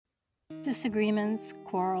Disagreements,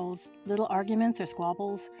 quarrels, little arguments or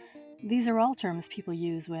squabbles, these are all terms people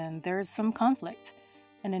use when there's some conflict.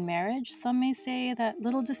 And in marriage, some may say that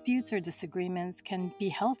little disputes or disagreements can be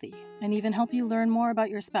healthy and even help you learn more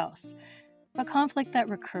about your spouse. But conflict that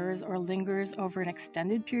recurs or lingers over an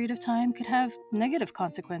extended period of time could have negative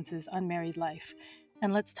consequences on married life.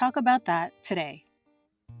 And let's talk about that today.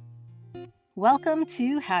 Welcome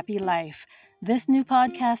to Happy Life. This new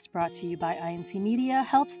podcast, brought to you by INC Media,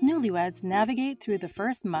 helps newlyweds navigate through the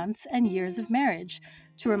first months and years of marriage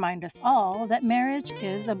to remind us all that marriage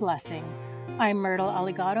is a blessing. I'm Myrtle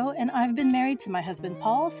Aligato, and I've been married to my husband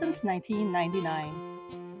Paul since 1999.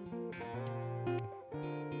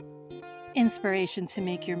 Inspiration to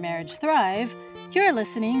make your marriage thrive. You're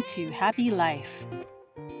listening to Happy Life.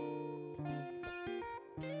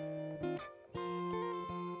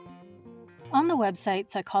 On the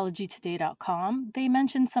website psychologytoday.com, they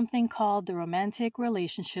mentioned something called the Romantic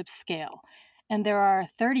Relationship Scale, and there are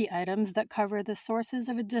 30 items that cover the sources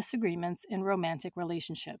of disagreements in romantic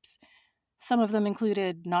relationships. Some of them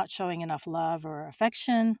included not showing enough love or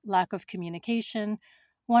affection, lack of communication,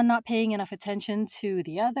 one not paying enough attention to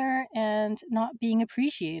the other, and not being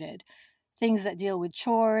appreciated. Things that deal with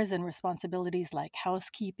chores and responsibilities like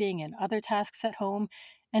housekeeping and other tasks at home,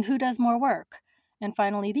 and who does more work. And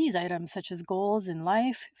finally, these items such as goals in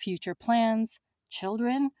life, future plans,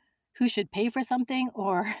 children, who should pay for something,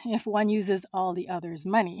 or if one uses all the other's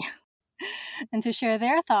money. And to share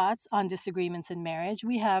their thoughts on disagreements in marriage,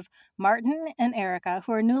 we have Martin and Erica,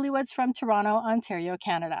 who are newlyweds from Toronto, Ontario,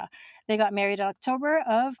 Canada. They got married in October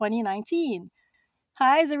of 2019.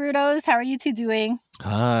 Hi, Zarudos. How are you two doing?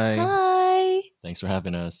 Hi. Hi. Thanks for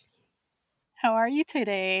having us. How are you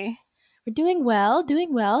today? We're doing well.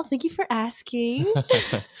 Thank you for asking.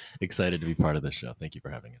 Excited to be part of this show. Thank you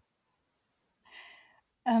for having us.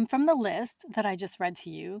 From the list that I just read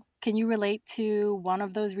to you, can you relate to one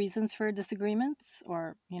of those reasons for disagreements?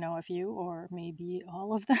 Or, a few, or maybe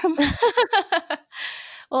all of them?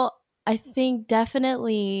 Well, I think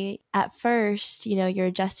definitely at first, you're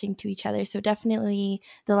adjusting to each other. So definitely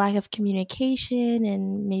the lack of communication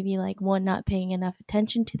and maybe like one not paying enough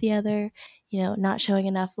attention to the other, not showing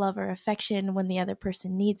enough love or affection when the other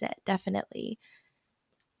person needs it. Definitely.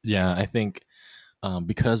 Yeah, I think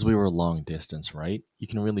because we were long distance, right? You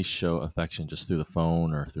can really show affection just through the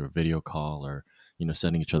phone or through a video call or,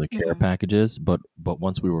 sending each other care packages. But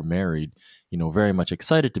once we were married, very much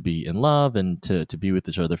excited to be in love and to be with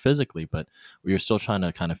each other physically. But we were still trying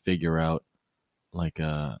to kind of figure out like,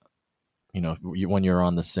 when you're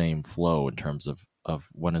on the same flow in terms of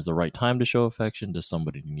when is the right time to show affection. Does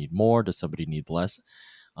somebody need more? Does somebody need less?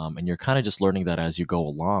 And you're kind of just learning that as you go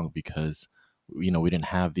along because we didn't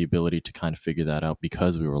have the ability to kind of figure that out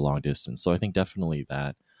because we were long distance. So I think definitely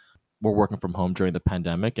that we're working from home during the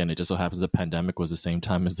pandemic, and it just so happens the pandemic was the same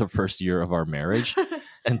time as the first year of our marriage.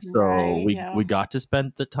 And so we got to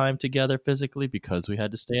spend the time together physically because we had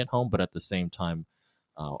to stay at home, but at the same time,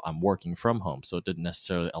 I'm working from home. So it didn't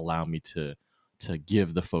necessarily allow me to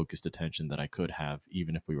give the focused attention that I could have,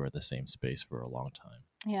 even if we were in the same space for a long time.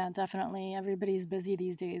 Yeah, definitely. Everybody's busy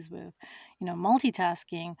these days with,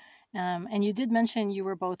 multitasking. And you did mention you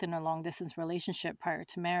were both in a long distance relationship prior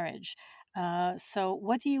to marriage. So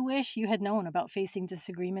what do you wish you had known about facing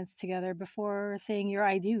disagreements together before saying your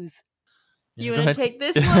I do's? Yeah, you go want to ahead. take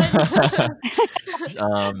this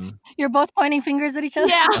one? You're both pointing fingers at each other?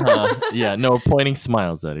 Yeah. No, pointing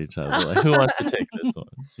smiles at each other. Like, who wants to take this one?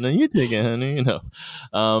 No, you take it, honey.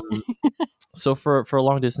 So for a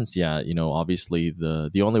long distance, obviously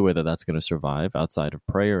the only way that that's going to survive outside of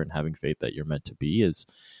prayer and having faith that you're meant to be is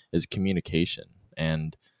communication.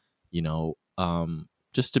 And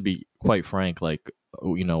just to be quite frank, like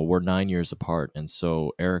we're 9 years apart, and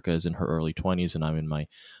so Erica is in her early 20s and I'm in my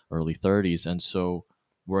early 30s, and so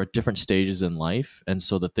we're at different stages in life, and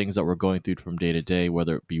so the things that we're going through from day to day,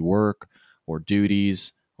 whether it be work or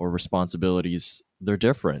duties or responsibilities, they're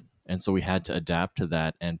different. And so we had to adapt to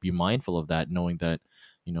that and be mindful of that, knowing that,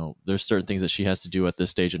 there's certain things that she has to do at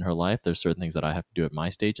this stage in her life. There's certain things that I have to do at my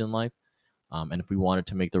stage in life. And if we wanted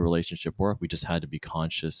to make the relationship work, we just had to be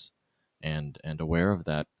conscious and aware of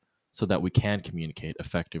that so that we can communicate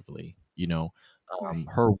effectively.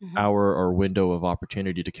 Her hour or window of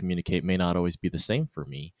opportunity to communicate may not always be the same for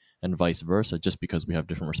me, and vice versa, just because we have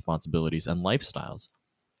different responsibilities and lifestyles.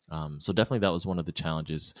 So definitely that was one of the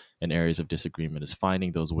challenges and areas of disagreement, is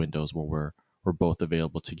finding those windows where we're both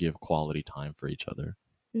available to give quality time for each other.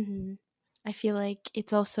 Mm-hmm. I feel like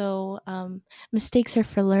it's also mistakes are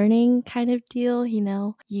for learning kind of deal.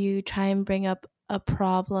 You try and bring up a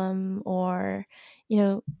problem or,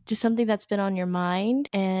 just something that's been on your mind,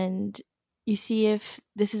 and You see if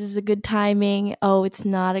this is a good timing. Oh, it's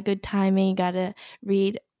not a good timing. You gotta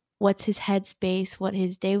read what's his headspace, what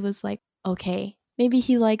his day was like. Okay, maybe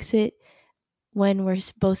he likes it when we're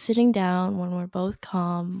both sitting down, when we're both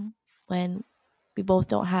calm, when we both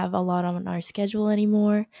don't have a lot on our schedule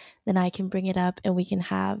anymore, then I can bring it up and we can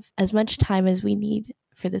have as much time as we need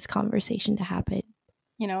for this conversation to happen.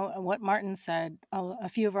 You know, what Martin said, a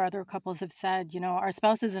few of our other couples have said, our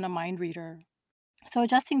spouse isn't a mind reader. So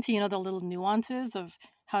adjusting to, the little nuances of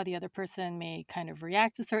how the other person may kind of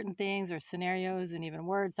react to certain things or scenarios and even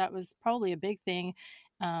words, that was probably a big thing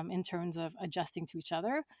in terms of adjusting to each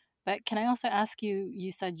other. But can I also ask you,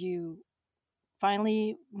 you said you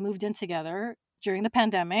finally moved in together during the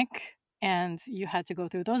pandemic and you had to go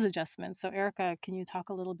through those adjustments. So Erica, can you talk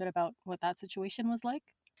a little bit about what that situation was like?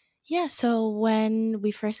 Yeah, so when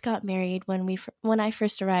we first got married, when I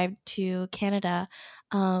first arrived to Canada,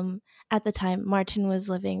 at the time Martin was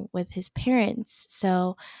living with his parents,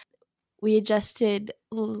 so we adjusted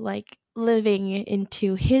like living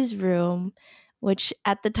into his room, which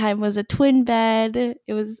at the time was a twin bed.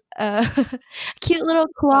 It was a cute little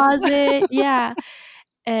closet, yeah,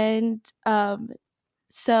 and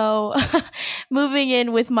so moving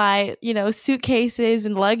in with my, suitcases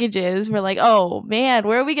and luggages, we're like, oh man,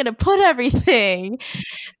 where are we going to put everything?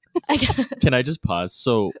 Can I just pause?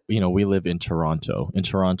 So, we live in Toronto. In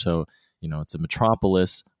Toronto, it's a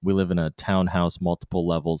metropolis. We live in a townhouse, multiple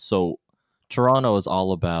levels. So, Toronto is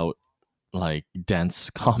all about like dense,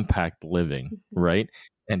 compact living, right?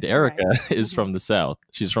 And Erica Right. is from the South.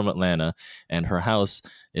 She's from Atlanta, and her house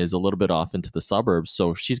is a little bit off into the suburbs.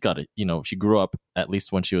 So she's got she grew up, at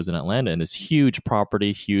least when she was in Atlanta, in this huge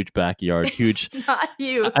property, huge backyard, huge. It's not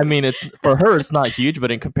huge. I mean, it's for her, it's not huge, but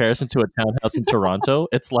in comparison to a townhouse in Toronto,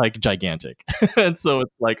 it's like gigantic. And so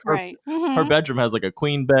it's like Right. her bedroom has like a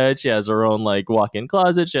queen bed. She has her own like walk-in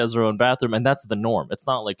closet. She has her own bathroom, and that's the norm. It's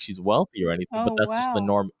not like she's wealthy or anything, but Oh, that's just the wow.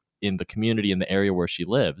 norm in the community, in the area where she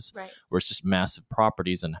lives, Right. where it's just massive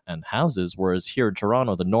properties and houses. Whereas here in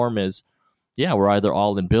Toronto, the norm is, yeah, we're either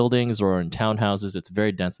all in buildings or in townhouses. It's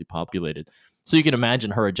very densely populated. So you can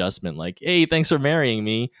imagine her adjustment, like, hey, thanks for marrying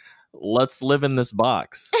me. Let's live in this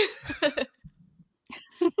box.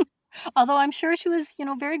 Although I'm sure she was,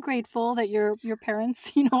 very grateful that your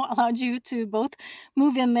parents, allowed you to both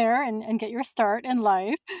move in there and get your start in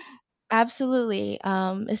life. Absolutely,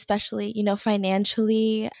 especially,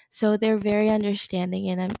 financially. So they're very understanding,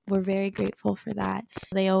 and we're very grateful for that.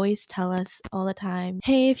 They always tell us all the time,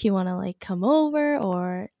 hey, if you want to like come over,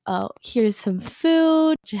 or here's some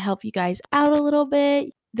food to help you guys out a little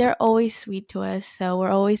bit. They're always sweet to us, so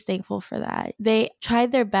we're always thankful for that. They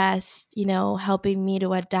tried their best, helping me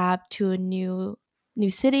to adapt to a new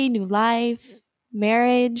city, new life,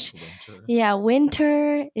 marriage. Winter. Yeah,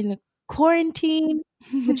 winter in quarantine,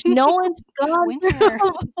 which no one's gone Winter.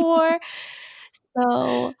 through before.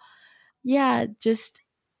 So, yeah, just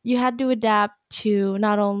you had to adapt to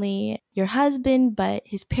not only your husband, but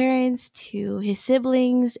his parents, to his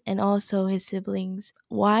siblings, and also his siblings'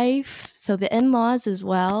 wife. So, the in laws as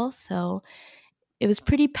well. So, it was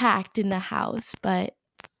pretty packed in the house, but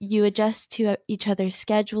you adjust to each other's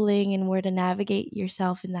scheduling and where to navigate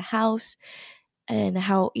yourself in the house, and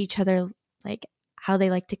how each other, like, how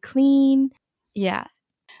they like to clean. Yeah.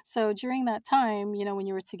 So during that time, when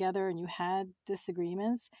you were together and you had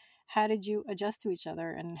disagreements, how did you adjust to each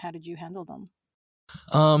other and how did you handle them?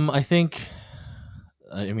 I think,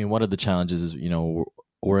 one of the challenges is,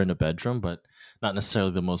 we're in a bedroom, but not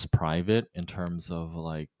necessarily the most private in terms of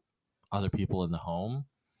like other people in the home.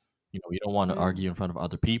 You don't want to argue in front of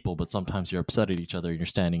other people, but sometimes you're upset at each other and you're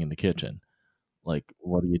standing in the kitchen. Like,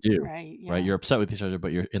 what do you do? Right. Yeah. Right? You're upset with each other,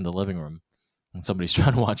 but you're in the living room and somebody's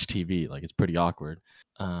trying to watch TV. Like, it's pretty awkward.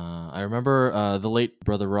 I remember the late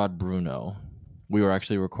brother Rod Bruno. We were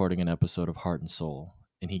actually recording an episode of Heart and Soul,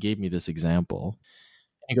 and he gave me this example.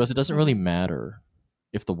 He goes, it doesn't really matter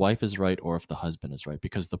if the wife is right or if the husband is right,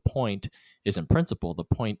 because the point isn't principle, the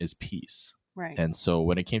point is peace. Right. And so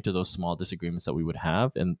when it came to those small disagreements that we would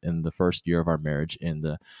have in the first year of our marriage in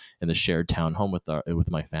the shared townhome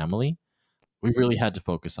with my family, we really had to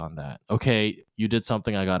focus on that. Okay, you did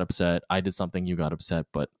something, I got upset. I did something, you got upset.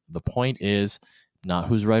 But the point is not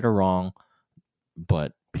who's right or wrong,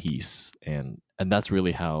 but peace. And that's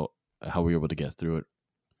really how we were able to get through it,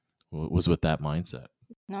 was with that mindset.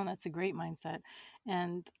 No, that's a great mindset.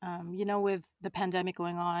 And, with the pandemic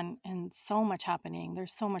going on and so much happening,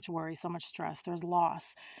 there's so much worry, so much stress, there's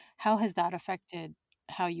loss. How has that affected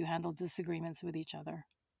how you handle disagreements with each other?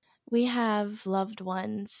 We have loved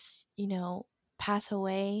ones, pass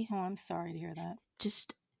away, Oh, I'm sorry to hear that.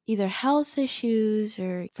 just either health issues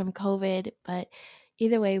or from COVID. But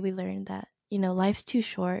either way, we learned that, life's too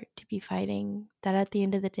short to be fighting, that at the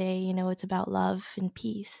end of the day, it's about love and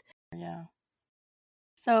peace. Yeah.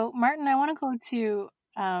 So, Martin, I want to go to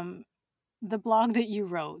the blog that you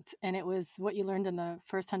wrote, and it was what you learned in the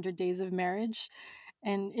first 100 days of marriage.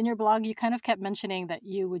 And in your blog, you kind of kept mentioning that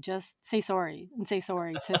you would just say sorry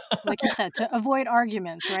to, like you said, to avoid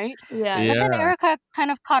arguments, right? Yeah. But then Yeah. Erica kind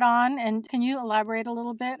of caught on, and can you elaborate a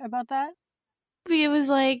little bit about that? It was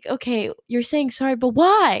like, okay, you're saying sorry, but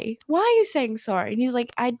why? Why are you saying sorry? And he's like,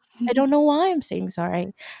 I don't know why I'm saying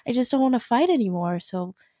sorry. I just don't want to fight anymore.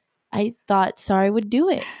 So I thought sorry would do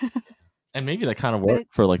it. And maybe that kind of But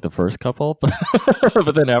worked for like the first couple,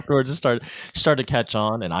 but then afterwards it started to catch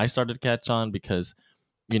on, and I started to catch on because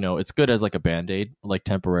it's good as like a band-aid, like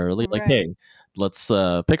temporarily, like, Right. hey, let's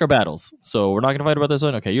pick our battles. So we're not gonna fight about this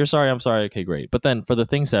one. Okay, you're sorry, I'm sorry. Okay, great. But then for the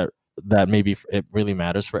things that maybe it really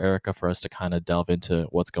matters for Erica, for us to kind of delve into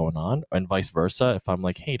what's going on, and vice versa. If I'm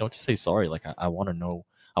like, hey, don't just say sorry. Like I want to know,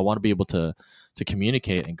 I want to be able to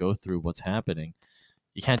communicate and go through what's happening.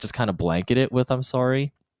 You can't just kind of blanket it with I'm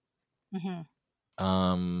sorry. Mhm.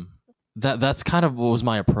 That's kind of what was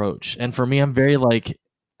my approach. And for me, I'm very like,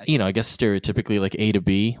 I guess stereotypically like A to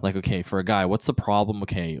B. Like, okay, for a guy, what's the problem?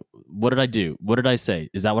 Okay, what did I do? What did I say?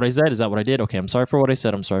 Is that what I said? Is that what I did? Okay, I'm sorry for what I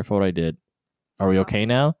said. I'm sorry for what I did. Are we okay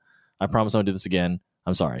now? I promise I won't do this again.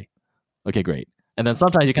 I'm sorry. Okay, great. And then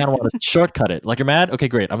sometimes you kind of want to shortcut it. Like, you're mad? Okay,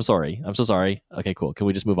 great. I'm sorry. I'm so sorry. Okay, cool. Can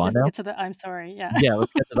we just move on Just now? get to the I'm sorry. Yeah. Yeah,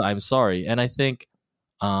 let's get to the I'm sorry. And I think,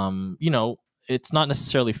 it's not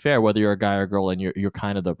necessarily fair whether you're a guy or a girl and you're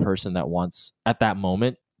kind of the person that wants at that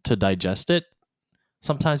moment to digest it.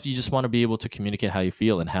 Sometimes you just want to be able to communicate how you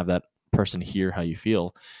feel and have that person hear how you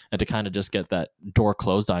feel, and to kind of just get that door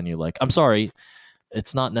closed on you. Like, I'm sorry.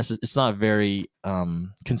 It's not it's not very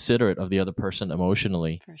considerate of the other person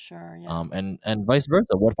emotionally. For sure. Yeah. And vice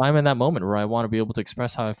versa. What if I'm in that moment where I want to be able to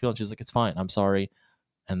express how I feel, and she's like, it's fine, I'm sorry,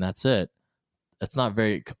 and that's it. It's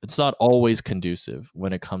not always conducive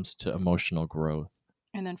when it comes to emotional growth.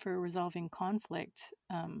 And then for resolving conflict,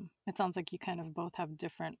 it sounds like you kind of both have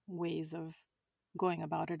different ways of going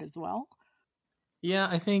about it as well. Yeah,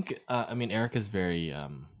 I think Erica's very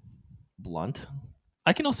blunt.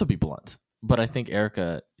 I can also be blunt, but I think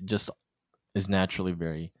Erica just is naturally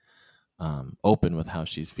very open with how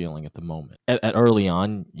she's feeling at the moment. At early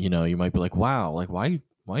on, you might be like, wow, like why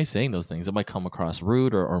are you saying those things? It might come across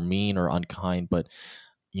rude or mean or unkind, but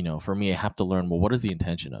for me, I have to learn, well, what is the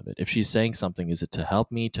intention of it? If she's saying something, is it to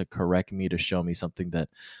help me, to correct me, to show me something that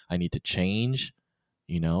I need to change?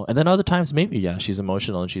 And then other times, maybe, yeah, she's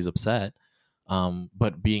emotional and she's upset.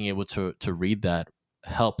 But being able to read that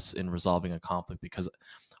helps in resolving a conflict, because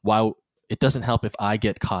while it doesn't help if I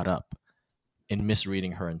get caught up in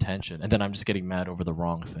misreading her intention and then I'm just getting mad over the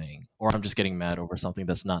wrong thing, or I'm just getting mad over something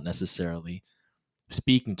that's not necessarily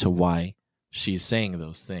speaking to why she's saying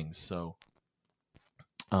those things. So,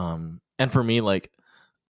 and for me, like,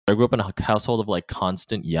 I grew up in a household of like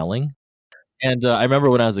constant yelling. And I remember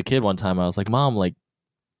when I was a kid, one time I was like, Mom, like,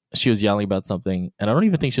 she was yelling about something, and I don't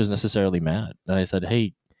even think she was necessarily mad. And I said,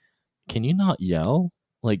 hey, can you not yell?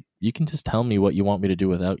 Like, you can just tell me what you want me to do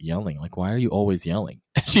without yelling. Like, why are you always yelling?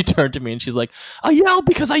 And she turned to me and she's like, I yell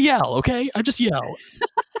because I yell, okay? I just yell.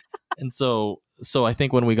 And so I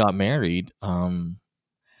think when we got married,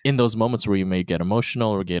 in those moments where you may get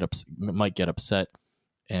emotional or might get upset,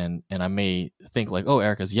 and I may think like, oh,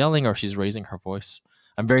 Erica's yelling or she's raising her voice,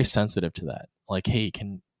 I'm very sensitive to that. Like, hey,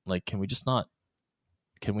 can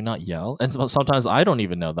we not yell? And sometimes I don't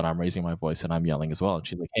even know that I'm raising my voice and I'm yelling as well. And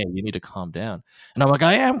she's like, hey, you need to calm down. And I'm like,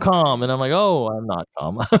 I am calm. And I'm like, oh, I'm not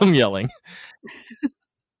calm. I'm yelling.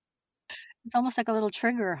 It's almost like a little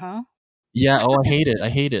trigger, huh? Yeah. Oh, I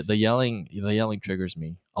hate it. The yelling triggers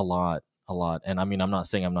me a lot. And I mean, I'm not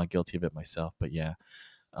saying I'm not guilty of it myself, but yeah.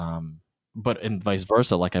 But and vice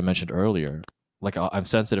versa, like I mentioned earlier, like I'm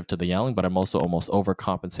sensitive to the yelling, but I'm also almost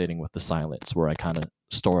overcompensating with the silence, where I kind of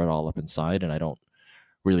store it all up inside and I don't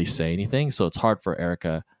really say anything. So it's hard for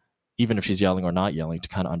Erica, even if she's yelling or not yelling, to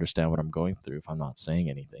kind of understand what I'm going through if I'm not saying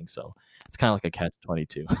anything. So it's kind of like a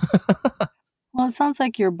catch-22. Well, it sounds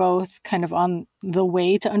like you're both kind of on the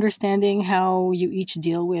way to understanding how you each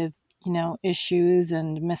deal with, issues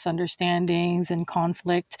and misunderstandings and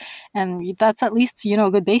conflict. And that's at least, a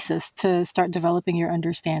good basis to start developing your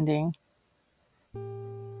understanding.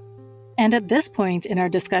 And at this point in our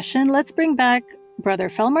discussion, let's bring back Brother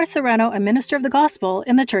Felmar Serrano, a minister of the gospel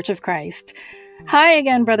in the Church of Christ. Hi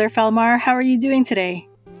again, Brother Felmar. How are you doing today?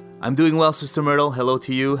 I'm doing well, Sister Myrtle. Hello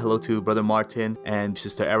to you. Hello to Brother Martin and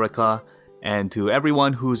Sister Erica, and to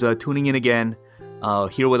everyone who's tuning in again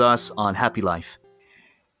here with us on Happy Life.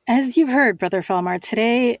 As you've heard, Brother Felmar,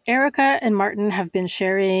 today, Erica and Martin have been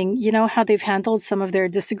sharing, how they've handled some of their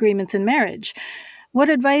disagreements in marriage. What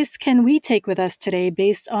advice can we take with us today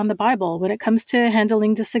based on the Bible when it comes to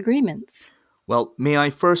handling disagreements? Well, may I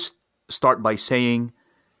first start by saying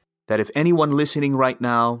that if anyone listening right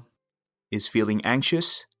now is feeling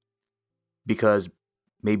anxious because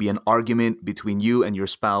maybe an argument between you and your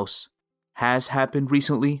spouse has happened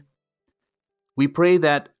recently, we pray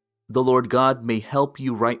that the Lord God may help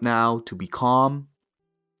you right now to be calm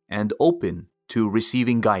and open to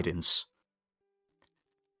receiving guidance.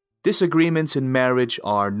 Disagreements in marriage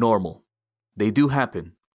are normal. They do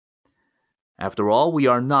happen. After all, we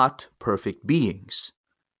are not perfect beings.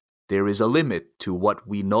 There is a limit to what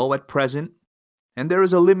we know at present, and there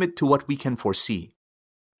is a limit to what we can foresee.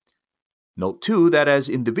 Note too that as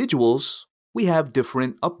individuals, we have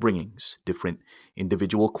different upbringings, different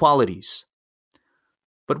individual qualities.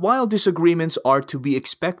 But while disagreements are to be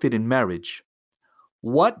expected in marriage,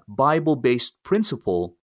 what Bible-based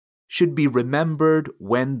principle should be remembered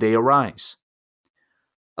when they arise?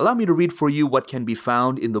 Allow me to read for you what can be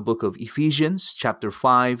found in the book of Ephesians, chapter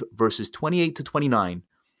 5, verses 28 to 29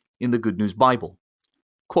 in the Good News Bible.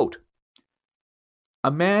 Quote,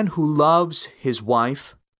 "A man who loves his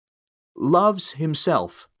wife loves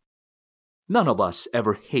himself. None of us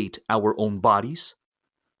ever hate our own bodies.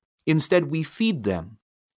 Instead, we feed them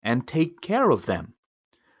and take care of them,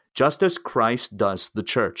 just as Christ does the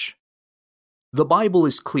church. The Bible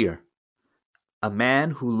is clear. A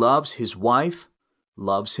man who loves his wife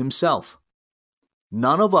loves himself.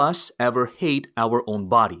 None of us ever hate our own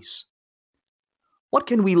bodies." What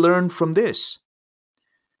can we learn from this?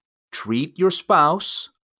 Treat your spouse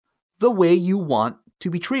the way you want to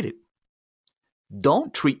be treated.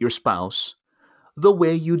 Don't treat your spouse the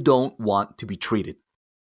way you don't want to be treated.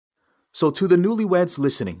 So to the newlyweds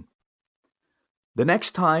listening, the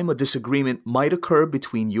next time a disagreement might occur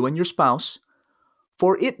between you and your spouse,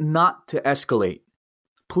 for it not to escalate,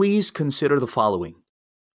 please consider the following.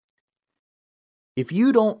 If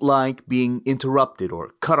you don't like being interrupted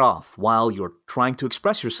or cut off while you're trying to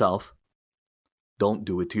express yourself, don't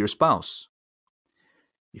do it to your spouse.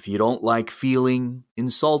 If you don't like feeling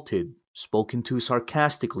insulted, spoken to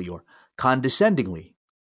sarcastically or condescendingly,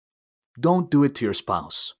 don't do it to your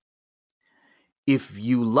spouse. If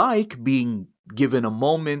you like being given a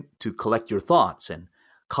moment to collect your thoughts and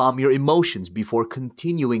calm your emotions before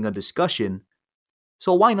continuing a discussion,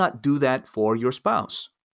 so why not do that for your spouse?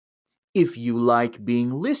 If you like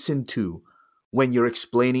being listened to when you're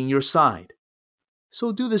explaining your side,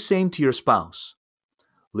 so do the same to your spouse.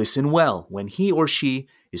 Listen well when he or she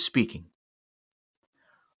is speaking.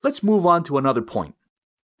 Let's move on to another point.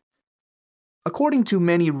 According to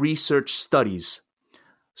many research studies,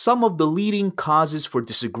 some of the leading causes for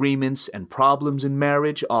disagreements and problems in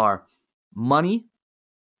marriage are money,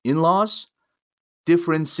 in-laws,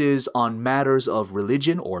 differences on matters of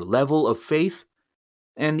religion or level of faith,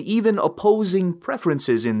 and even opposing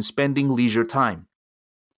preferences in spending leisure time.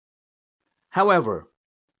 However,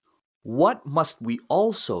 what must we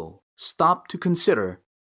also stop to consider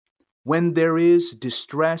when there is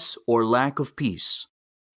distress or lack of peace?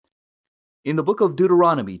 In the book of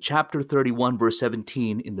Deuteronomy, chapter 31, verse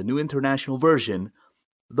 17, in the New International Version,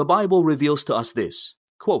 the Bible reveals to us this,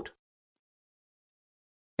 quote,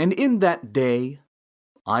 "And in that day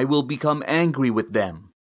I will become angry with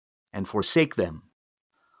them and forsake them.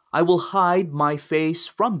 I will hide my face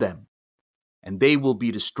from them, and they will be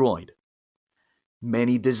destroyed.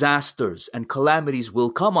 Many disasters and calamities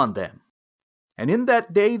will come on them, and in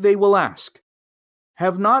that day they will ask,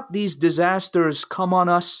 'Have not these disasters come on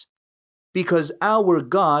us because our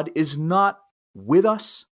God is not with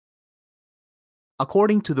us?'"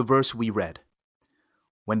 According to the verse we read,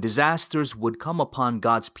 when disasters would come upon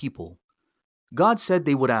God's people, God said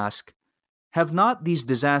they would ask, "Have not these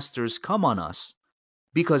disasters come on us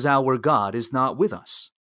because our God is not with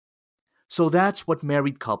us?" So that's what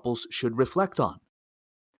married couples should reflect on.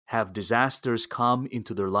 Have disasters come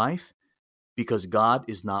into their life because God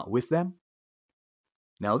is not with them?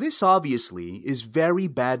 Now, this obviously is very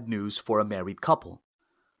bad news for a married couple.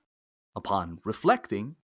 Upon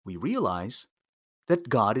reflecting, we realize that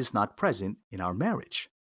God is not present in our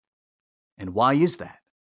marriage. And why is that?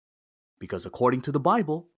 Because according to the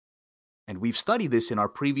Bible, and we've studied this in our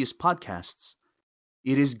previous podcasts,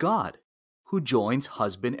 it is God who joins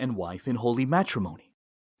husband and wife in holy matrimony.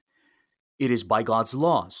 It is by God's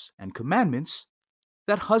laws and commandments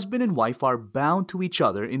that husband and wife are bound to each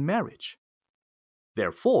other in marriage.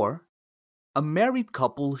 Therefore, a married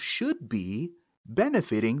couple should be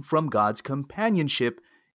benefiting from God's companionship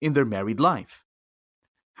in their married life.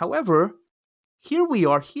 However, Here we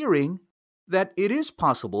are hearing that it is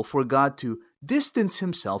possible for God to distance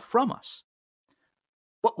himself from us.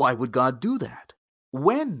 But why would God do that?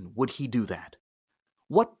 When would he do that?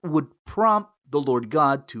 What would prompt the Lord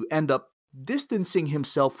God to end up distancing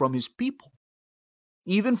himself from his people,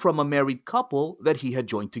 even from a married couple that he had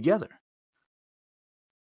joined together?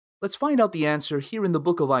 Let's find out the answer here in the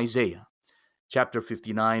book of Isaiah, chapter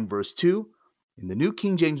 59, verse 2. In the New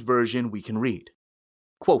King James Version, we can read,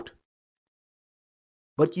 quote,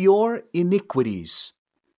 "But your iniquities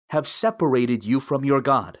have separated you from your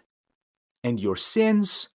God, and your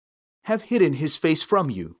sins have hidden his face from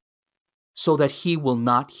you, so that he will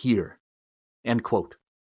not hear." End quote.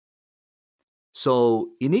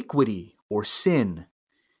 So, iniquity or sin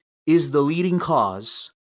is the leading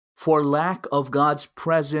cause for lack of God's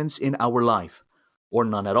presence in our life, or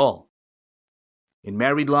none at all. In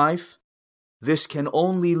married life, this can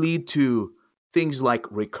only lead to things like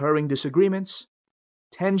recurring disagreements,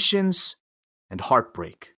 tensions, and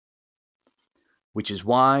heartbreak. Which is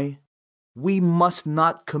why we must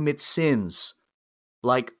not commit sins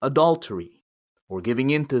like adultery, or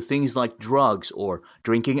giving in to things like drugs, or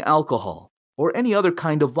drinking alcohol, or any other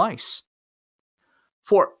kind of vice.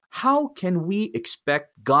 For how can we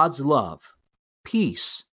expect God's love,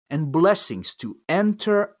 peace, and blessings to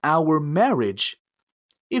enter our marriage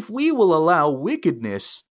if we will allow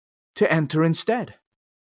wickedness to enter instead?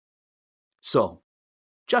 So,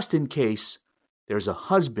 just in case there's a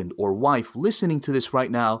husband or wife listening to this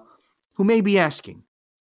right now who may be asking,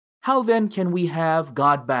 how then can we have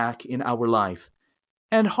God back in our life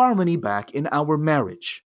and harmony back in our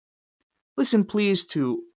marriage? Listen please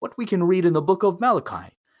to what we can read in the book of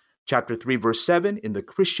Malachi, chapter 3, verse 7 in the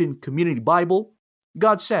Christian Community Bible.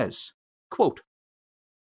 God says, quote,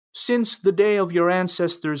 "Since the day of your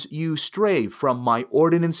ancestors you stray from my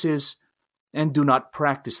ordinances and do not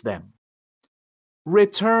practice them.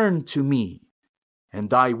 Return to me,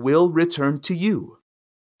 and I will return to you,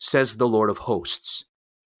 says the Lord of hosts."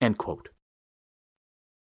 End quote.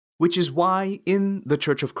 Which is why in the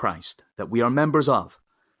Church of Christ that we are members of,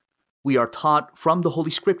 we are taught from the Holy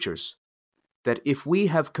Scriptures that if we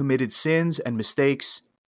have committed sins and mistakes,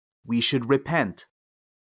 we should repent,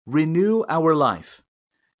 renew our life,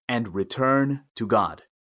 and return to God.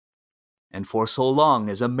 And for so long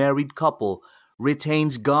as a married couple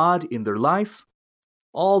retains God in their life,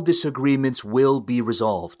 all disagreements will be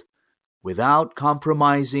resolved without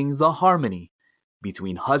compromising the harmony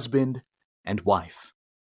between husband and wife.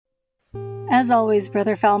 As always,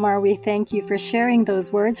 Brother Falmar, we thank you for sharing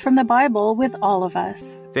those words from the Bible with all of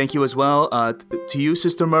us. Thank you as well to you,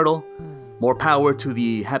 Sister Myrtle. More power to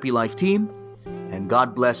the Happy Life team, and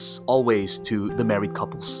God bless always to the married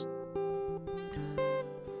couples.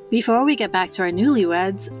 Before we get back to our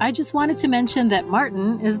newlyweds, I just wanted to mention that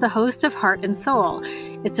Martin is the host of Heart and Soul.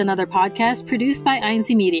 It's another podcast produced by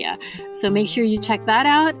INC Media, so make sure you check that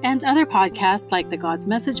out and other podcasts like the God's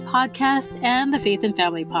Message podcast and the Faith and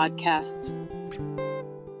Family podcast.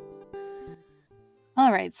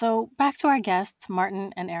 All right, so back to our guests,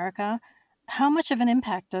 Martin and Erica. How much of an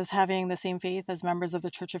impact does having the same faith as members of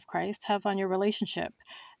the Church of Christ have on your relationship?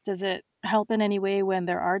 Does it help in any way when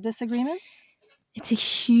there are disagreements? It's a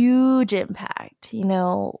huge impact. You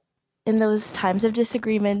know, in those times of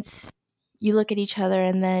disagreements, you look at each other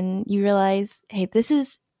and then you realize, hey, this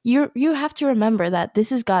is, you have to remember that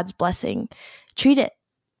this is God's blessing. Treat it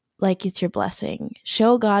like it's your blessing.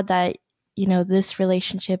 Show God that, you know, this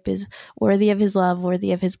relationship is worthy of his love,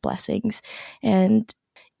 worthy of his blessings. And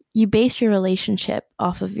you base your relationship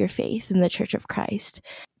off of your faith in the Church of Christ.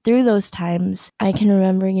 Through those times, I can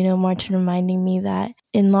remember, you know, Martin reminding me that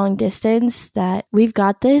in long distance that we've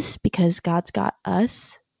got this because God's got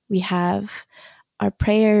us. We have our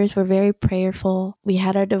prayers. We're very prayerful. We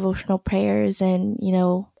had our devotional prayers, and, you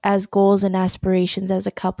know, as goals and aspirations as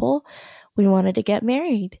a couple, we wanted to get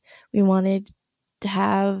married. We wanted to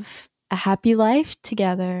have a happy life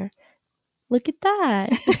together. Look at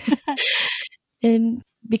that. And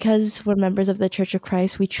because we're members of the Church of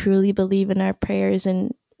Christ, we truly believe in our prayers,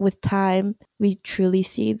 and with time, we truly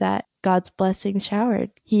see that God's blessings showered.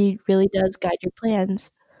 He really does guide your plans.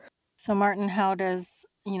 So, Martin, how does,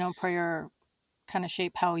 you know, prayer kind of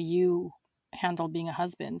shape how you handle being a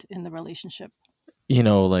husband in the relationship? You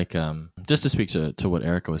know, like just to speak to what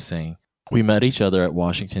Erica was saying, we met each other at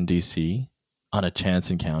Washington, D.C. on a chance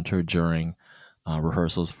encounter during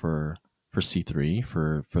rehearsals for C3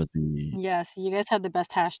 for the Yes, you guys had the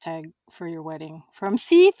best hashtag for your wedding. From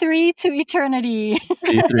C3 to eternity.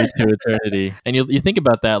 C3 to eternity. And you think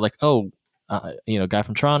about that, like, oh, you know, guy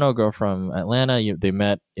from Toronto, girl from Atlanta, they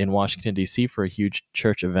met in Washington, D.C. for a huge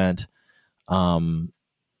church event. And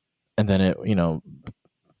and then it,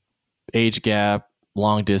 age gap,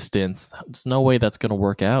 long distance, there's no way that's going to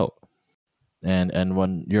work out. And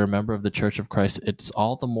when you're a member of the Church of Christ, it's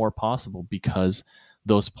all the more possible because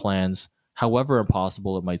those plans, however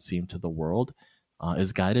impossible it might seem to the world,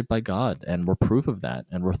 is guided by God. And we're proof of that.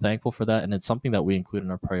 And we're thankful for that. And it's something that we include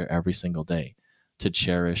in our prayer every single day, to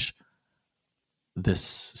cherish this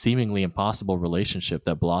seemingly impossible relationship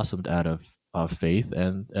that blossomed out of faith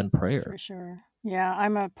and prayer. For sure. Yeah,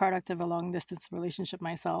 I'm a product of a long distance relationship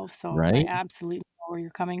myself, so I Right? absolutely know where you're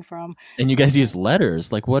coming from. And you guys use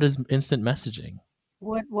letters. Like, what is instant messaging?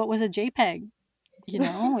 What was a JPEG?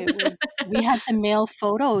 It was, we had to mail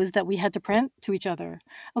photos that we had to print to each other.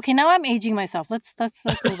 Okay, now I'm aging myself. Let's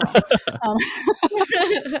move on.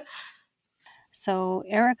 So,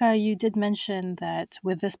 Erica, you did mention that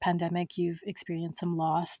with this pandemic, you've experienced some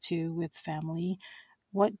loss too with family.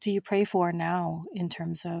 What do you pray for now in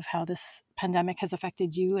terms of how this pandemic has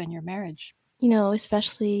affected you and your marriage?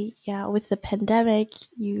 Especially, with the pandemic,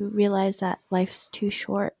 you realize that life's too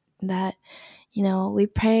short, that, we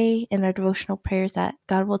pray in our devotional prayers that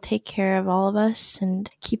God will take care of all of us and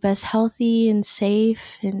keep us healthy and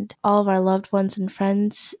safe, and all of our loved ones and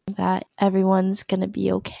friends, that everyone's going to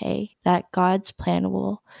be okay, that God's plan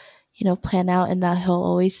will, plan out, and that He'll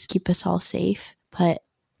always keep us all safe. But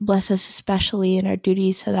bless us especially in our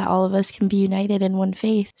duties so that all of us can be united in one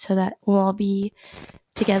faith, so that we'll all be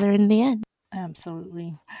together in the end.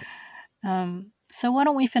 Absolutely. So why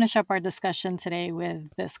don't we finish up our discussion today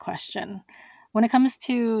with this question? When it comes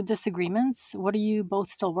to disagreements, what are you both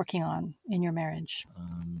still working on in your marriage?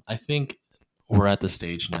 I think we're at the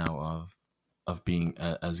stage now of being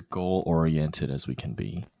as goal-oriented as we can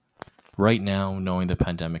be. Right now, knowing the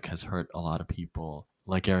pandemic has hurt a lot of people,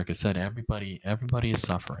 like Erica said, everybody is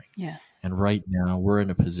suffering. Yes. And right now, we're in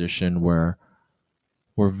a position where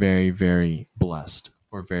we're very, very blessed.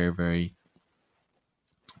 We're very, very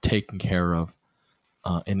taken care of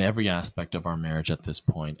in every aspect of our marriage at this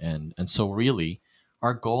point. And so really,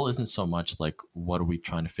 our goal isn't so much like, what are we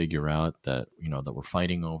trying to figure out that we're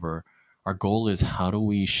fighting over? Our goal is, how do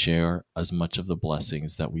we share as much of the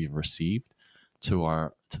blessings that we've received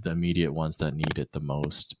to the immediate ones that need it the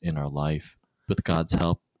most in our life? With God's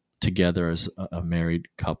help, together as a married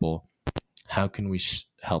couple, how can we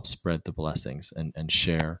help spread the blessings and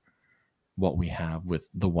share what we have with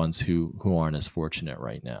the ones who aren't as fortunate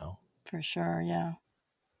right now? For sure, yeah.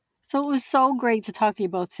 So it was so great to talk to you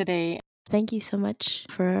both today. Thank you so much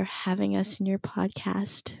for having us in your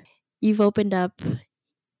podcast. You've opened up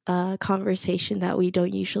a conversation that we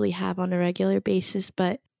don't usually have on a regular basis,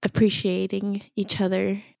 but appreciating each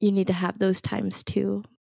other, you need to have those times too.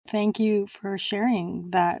 Thank you for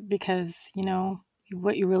sharing that, because,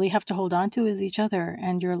 what you really have to hold on to is each other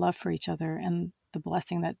and your love for each other and the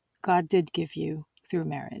blessing that God did give you through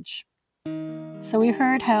marriage. So we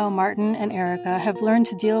heard how Martin and Erica have learned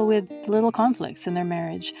to deal with little conflicts in their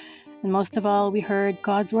marriage. And most of all, we heard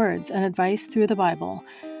God's words and advice through the Bible.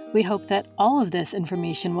 We hope that all of this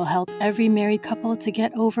information will help every married couple to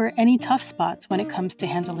get over any tough spots when it comes to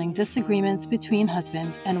handling disagreements between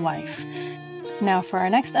husband and wife. Now, for our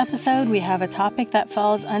next episode, we have a topic that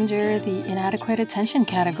falls under the inadequate attention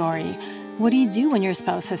category. What do you do when your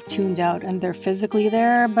spouse has tuned out and they're physically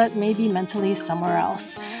there, but maybe mentally somewhere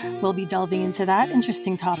else? We'll be delving into that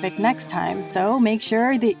interesting topic next time, so make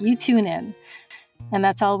sure that you tune in. And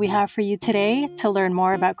that's all we have for you today. To learn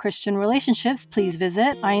more about Christian relationships, please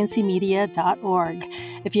visit incmedia.org.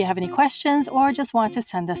 If you have any questions or just want to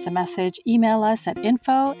send us a message, email us at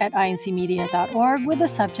info@incmedia.org with the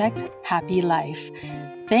subject Happy Life.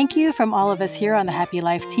 Thank you from all of us here on the Happy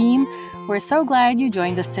Life team. We're so glad you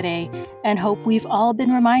joined us today and hope we've all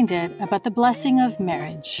been reminded about the blessing of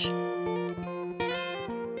marriage.